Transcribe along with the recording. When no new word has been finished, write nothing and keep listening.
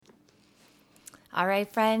All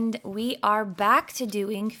right, friend, we are back to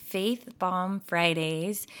doing Faith Bomb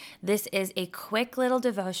Fridays. This is a quick little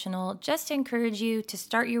devotional just to encourage you to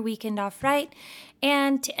start your weekend off right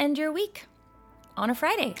and to end your week on a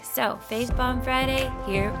Friday. So, Faith Bomb Friday,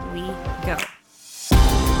 here we go.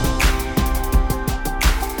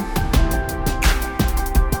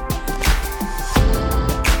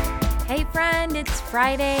 Hey, friend, it's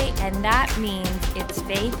Friday, and that means it's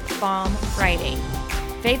Faith Bomb Friday.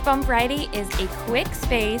 Faith Bomb Friday is a quick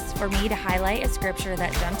space for me to highlight a scripture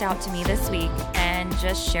that jumped out to me this week and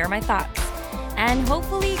just share my thoughts and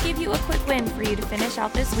hopefully give you a quick win for you to finish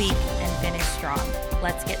out this week and finish strong.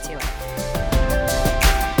 Let's get to it.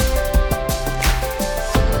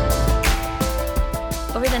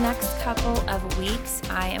 Over the next couple of weeks,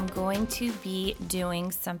 I am going to be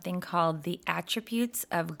doing something called the Attributes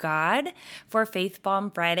of God for Faith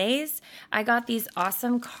Bomb Fridays. I got these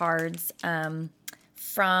awesome cards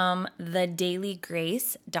from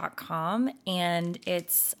thedailygrace.com, and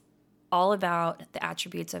it's all about the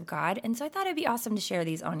attributes of God. And so I thought it'd be awesome to share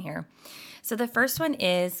these on here. So the first one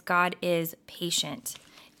is God is patient.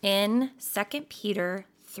 In 2 Peter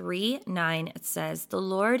 3:9, it says, "The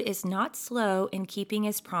Lord is not slow in keeping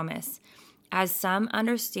his promise, as some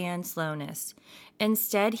understand slowness.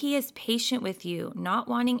 Instead, he is patient with you, not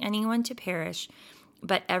wanting anyone to perish,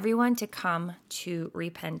 but everyone to come to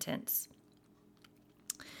repentance."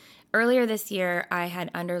 Earlier this year, I had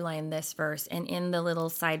underlined this verse, and in the little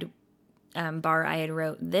side bar I had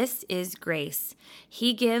wrote, "This is grace.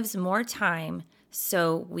 He gives more time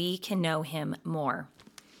so we can know him more,"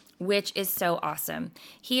 which is so awesome.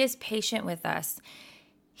 He is patient with us.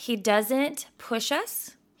 He doesn't push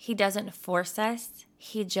us. He doesn't force us.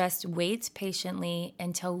 He just waits patiently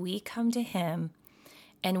until we come to him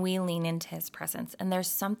and we lean into his presence. And there's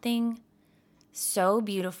something so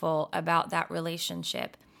beautiful about that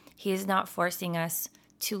relationship. He is not forcing us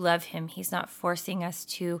to love him. He's not forcing us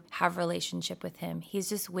to have relationship with him. He's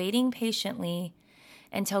just waiting patiently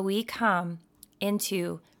until we come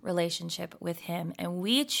into relationship with him and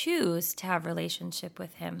we choose to have relationship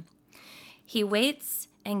with him. He waits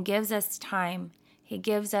and gives us time. He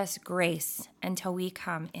gives us grace until we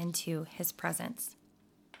come into his presence.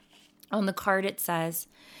 On the card it says,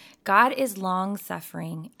 "God is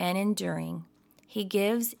long-suffering and enduring. He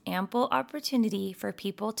gives ample opportunity for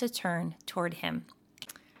people to turn toward him."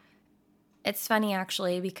 It's funny,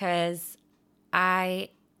 actually, because I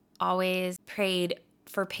always prayed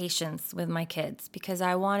for patience with my kids because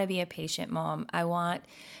I want to be a patient mom. I want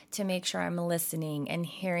to make sure I'm listening and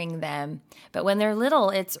hearing them. But when they're little,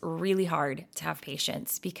 it's really hard to have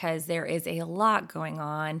patience because there is a lot going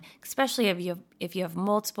on, especially if you have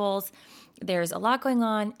multiples. There's a lot going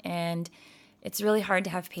on, and it's really hard to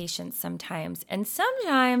have patience sometimes. And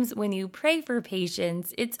sometimes when you pray for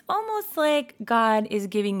patience, it's almost like God is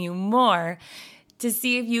giving you more to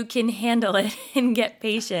see if you can handle it and get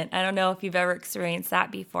patient. I don't know if you've ever experienced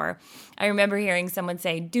that before. I remember hearing someone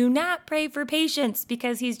say, "Do not pray for patience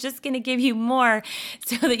because he's just going to give you more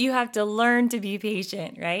so that you have to learn to be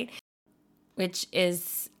patient," right? Which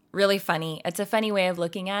is really funny. It's a funny way of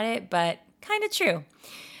looking at it, but kind of true.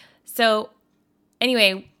 So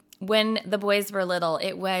anyway, when the boys were little,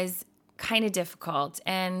 it was kind of difficult.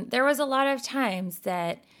 And there was a lot of times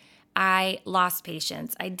that I lost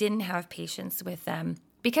patience. I didn't have patience with them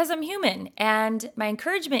because I'm human. And my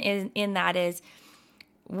encouragement in that is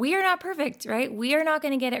we are not perfect, right? We are not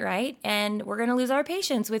going to get it right. And we're going to lose our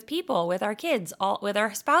patience with people, with our kids, with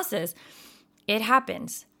our spouses. It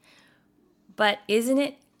happens. But isn't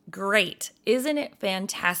it great? Isn't it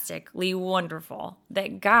fantastically wonderful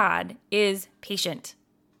that God is patient?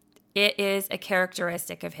 It is a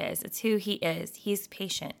characteristic of his. It's who he is. He's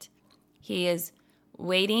patient. He is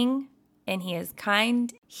waiting, and he is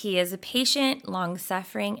kind. He is a patient,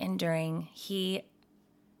 long-suffering, enduring. He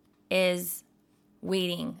is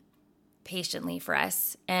waiting patiently for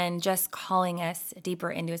us and just calling us deeper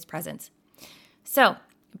into his presence. So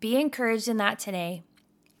be encouraged in that today.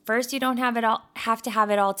 First, you don't have to have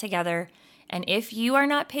it all together. And if you are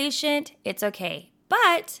not patient, it's okay.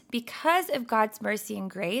 But because of God's mercy and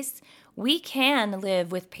grace, we can live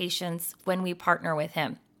with patience when we partner with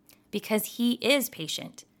him because he is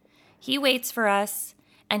patient. He waits for us,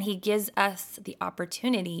 and he gives us the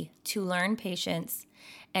opportunity to learn patience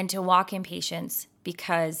and to walk in patience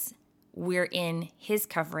because we're in his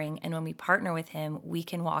covering. And when we partner with him, we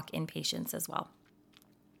can walk in patience as well.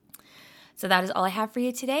 So that is all I have for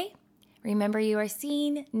you today. Remember, you are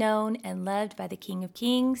seen, known, and loved by the King of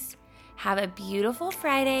Kings. Have a beautiful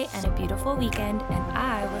Friday and a beautiful weekend, and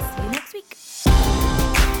I will see you next week.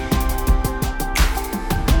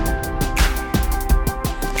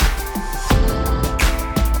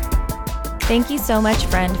 Thank you so much,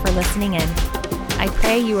 friend, for listening in. I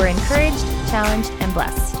pray you are encouraged, challenged, and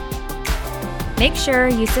blessed. Make sure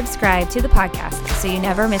you subscribe to the podcast so you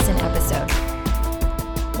never miss an episode.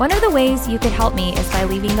 One of the ways you could help me is by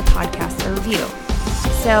leaving the podcast a review.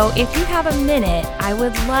 So if you have a minute, I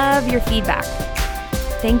would love your feedback.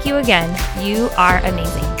 Thank you again. You are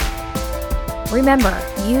amazing. Remember,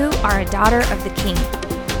 you are a daughter of the King.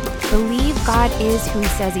 Believe God is who He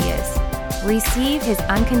says He is. Receive His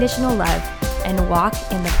unconditional love and walk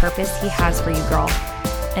in the purpose He has for you, girl.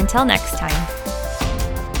 Until next time.